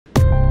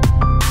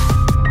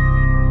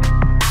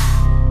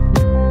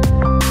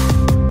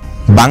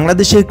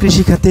বাংলাদেশের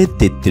কৃষি খাতে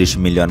 ৩৩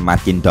 মিলিয়ন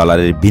মার্কিন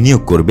ডলারের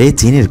বিনিয়োগ করবে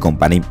চীনের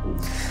কোম্পানি।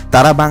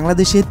 তারা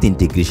বাংলাদেশে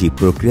 ৩টি কৃষি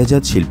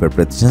প্রক্রিয়াজাত শিল্প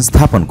প্রতিষ্ঠান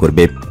স্থাপন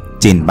করবে।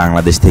 চীন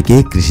বাংলাদেশ থেকে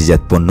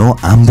কৃষিজাত পণ্য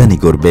আমদানি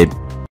করবে।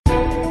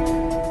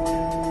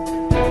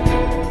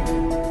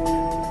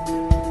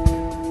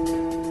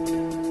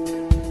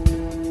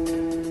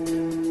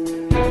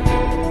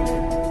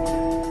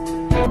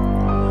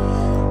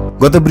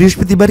 গত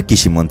বৃহস্পতিবার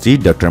কৃষিমন্ত্রী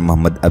ডক্টর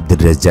মোহাম্মদ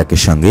আব্দুর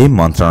রাজ্জাকের সঙ্গে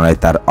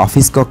মন্ত্রণালয়ে তার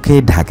অফিস কক্ষে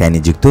ঢাকায়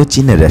নিযুক্ত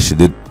চীনের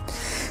রাষ্ট্রদূত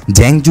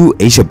জ্যাংজু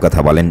এইসব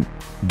কথা বলেন।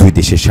 দুই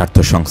দেশের স্বার্থ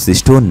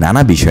সংশ্লিষ্ট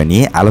নানা বিষয়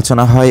নিয়ে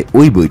আলোচনা হয়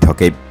ওই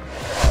বৈঠকে।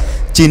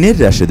 চীনের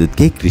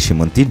রাষ্ট্রদূতকে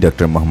কৃষিমন্ত্রী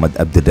ডক্টর মোহাম্মদ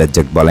আব্দুর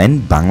রাজ্জাক বলেন,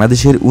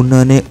 বাংলাদেশের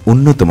উন্নয়নে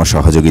অন্যতম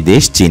সহযোগী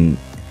দেশ চীন।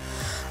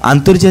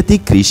 আন্তর্জাতিক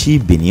কৃষি,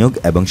 বিনিয়োগ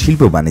এবং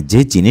শিল্প বাণিজ্যে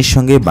চীনের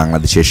সঙ্গে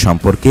বাংলাদেশের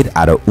সম্পর্কের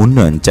আরও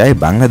উন্নয়ন চায়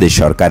বাংলাদেশ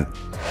সরকার।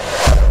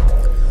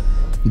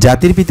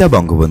 জাতির পিতা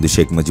বঙ্গবন্ধু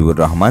শেখ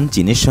মুজিবুর রহমান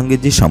চীনের সঙ্গে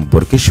যে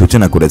সম্পর্কের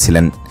সূচনা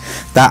করেছিলেন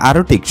তা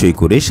আরও টেকসই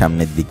করে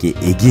সামনের দিকে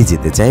এগিয়ে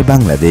যেতে চায়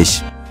বাংলাদেশ।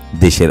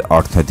 দেশের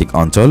অর্থনৈতিক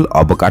অঞ্চল,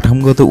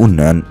 অবকাঠামোগত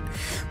উন্নয়ন,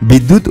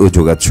 বিদ্যুৎ ও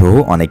যোগাযোগ সহ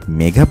অনেক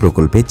মেগা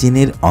প্রকল্পে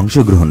চীনের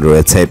অংশগ্রহণ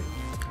রয়েছে।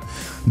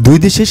 দুই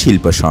দেশের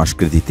শিল্প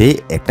সংস্কৃতিতে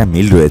একটা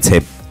মিল রয়েছে।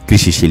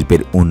 কৃষি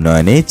শিল্পের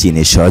উন্নয়নে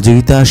চীনের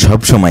সহযোগিতা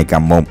সবসময়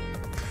কাম্য।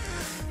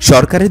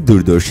 সরকারের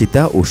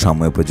দূরদর্শিতা ও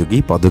সময়োপযোগী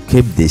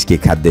পদক্ষেপ দেশকে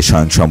খাদ্যে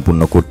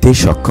স্বয়ংসম্পূর্ণ করতে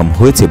সক্ষম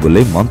হয়েছে বলে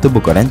মন্তব্য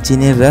করেন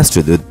চীনের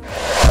রাষ্ট্রদূত।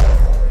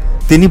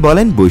 তিনি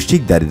বলেন,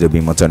 বৈশ্বিক দারিদ্র্য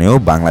বিমোচনেও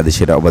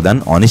বাংলাদেশের অবদান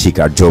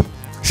অনস্বীকার্য।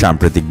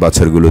 সাম্প্রতিক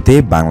বছরগুলোতে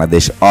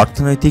বাংলাদেশ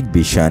অর্থনৈতিক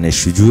বিশ্বায়নের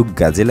সুযোগ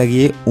কাজে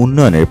লাগিয়ে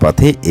উন্নয়নের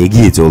পথে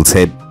এগিয়ে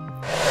চলছে।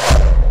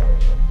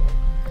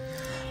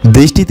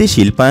 দেশটিতে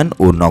শিল্পায়ন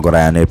ও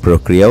নগরায়নের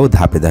প্রক্রিয়াও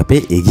ধাপে ধাপে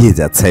এগিয়ে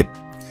যাচ্ছে।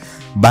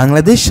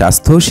 বাংলাদেশ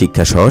স্বাস্থ্য,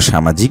 শিক্ষাসহ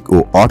সামাজিক ও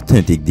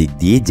অর্থনৈতিক দিক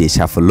দিয়ে যে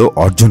সাফল্য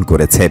অর্জন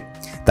করেছে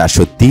তা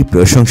সত্যি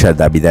প্রশংসার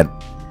দাবিদার।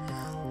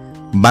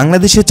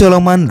 বাংলাদেশে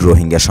চলমান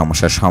রোহিঙ্গা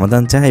সমস্যার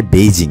সমাধান চায়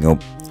বেইজিংও।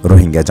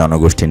 রোহিঙ্গা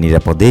জনগোষ্ঠীর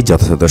নিরাপদে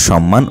যথাযথ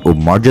সম্মান ও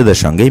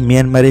মর্যাদার সঙ্গে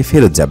মিয়ানমারে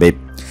ফেরত যাবে,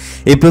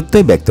 এই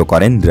প্রত্যয় ব্যক্ত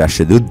করেন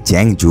রাষ্ট্রদূত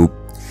জ্যাংজু।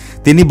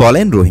 তিনি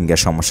বলেন, রোহিঙ্গা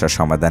সমস্যার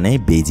সমাধানে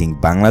বেইজিং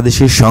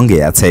বাংলাদেশের সঙ্গে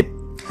আছে।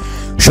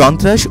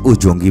 সন্ত্রাস ও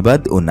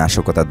জঙ্গিবাদ ও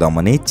নাশকতা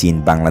দমনে চীন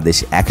বাংলাদেশ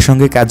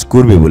একসঙ্গে কাজ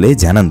করবে বলে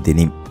জানান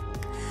তিনি।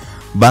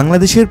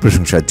 বাংলাদেশের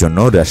প্রশংসার জন্য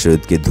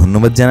রাষ্ট্রদূতকে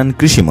ধন্যবাদ জানান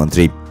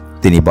কৃষিমন্ত্রী।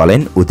 তিনি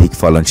বলেন, অধিক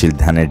ফলনশীল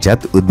ধানের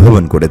জাত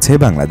উদ্ভাবন করেছে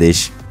বাংলাদেশ।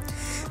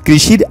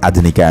 কৃষির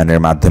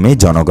আধুনিকায়নের মাধ্যমে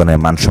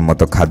জনগণের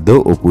মানসম্মত খাদ্য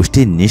ও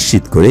পুষ্টি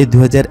নিশ্চিত করে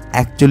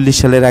 2041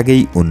 সালের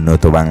আগেই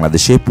উন্নত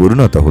বাংলাদেশে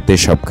পরিণত হতে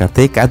সব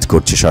খাতে কাজ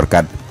করছে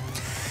সরকার।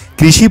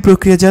 কৃষি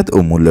প্রক্রিয়াজাত ও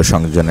মূল্য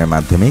সংযোজনের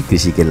মাধ্যমে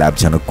কৃষিকে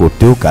লাভজনক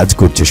করতেও কাজ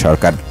করছে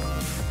সরকার।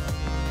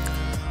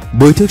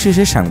 বৈঠক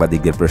শেষে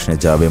সাংবাদিকদের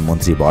প্রশ্নের জবাবে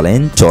মন্ত্রী বলেন,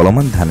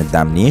 চলমান ধানের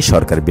দাম নিয়ে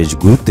সরকার বেশ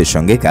গুরুত্বের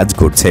সঙ্গে কাজ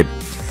করছে।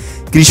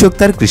 কৃষক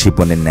তার কৃষি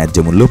পণ্যের ন্যায্য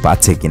মূল্য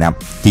পাচ্ছে কিনা,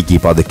 কি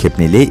পদক্ষেপ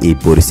নিলে এই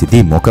পরিস্থিতি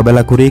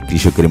মোকাবেলা করে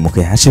কৃষকের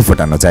মুখে হাসি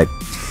ফোটানো যায়,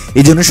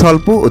 এই জন্য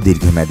স্বল্প ও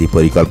দীর্ঘমেয়াদী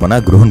পরিকল্পনা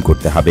গ্রহণ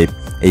করতে হবে।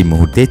 এই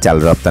মুহূর্তে চাল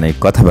রপ্তানির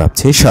কথা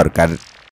ভাবছে সরকার।